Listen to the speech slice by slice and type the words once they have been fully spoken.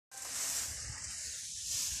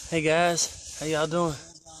Hey guys, how y'all doing?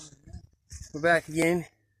 We're back again.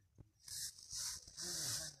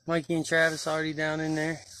 Mikey and Travis already down in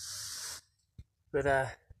there. But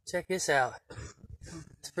check this out.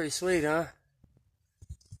 It's pretty sweet, huh?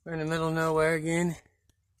 We're in the middle of nowhere again.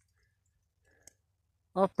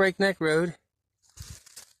 Off Breakneck Road.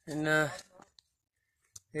 And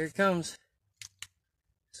here it comes.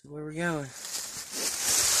 So where we're going. Going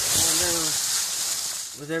down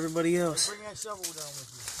with everybody else. Bring that shovel down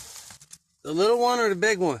with you. The little one or the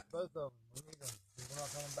big one? Both of them. We need them. We're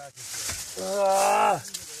not coming back this way.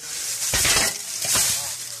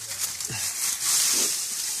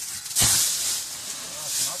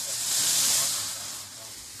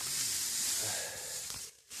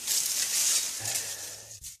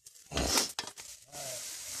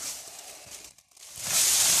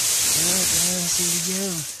 Here we go.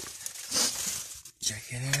 Check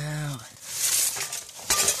it out.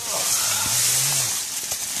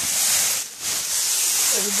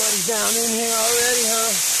 Everybody's down in here already,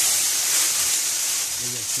 huh?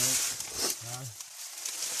 We got smoke. Huh?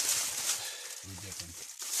 We dipping.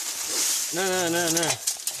 No.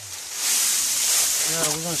 No,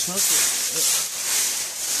 we're gonna smoke it.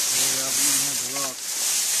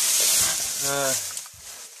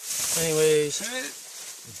 Anyways,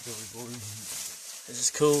 this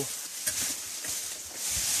is cool.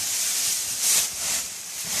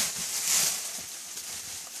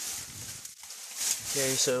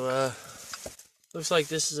 Okay, so looks like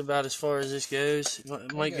this is about as far as this goes.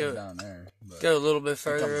 It might go down there, go a little bit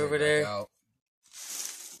further over there.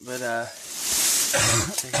 But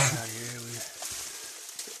check it out here.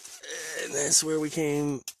 And that's where we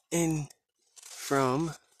came in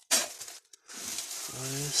from.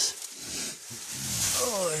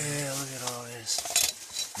 Oh yeah, look at all this.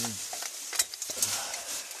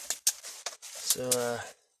 So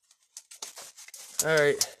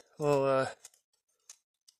alright, well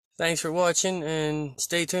thanks for watching and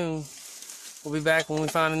stay tuned. We'll be back when we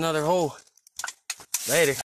find another hole. Later.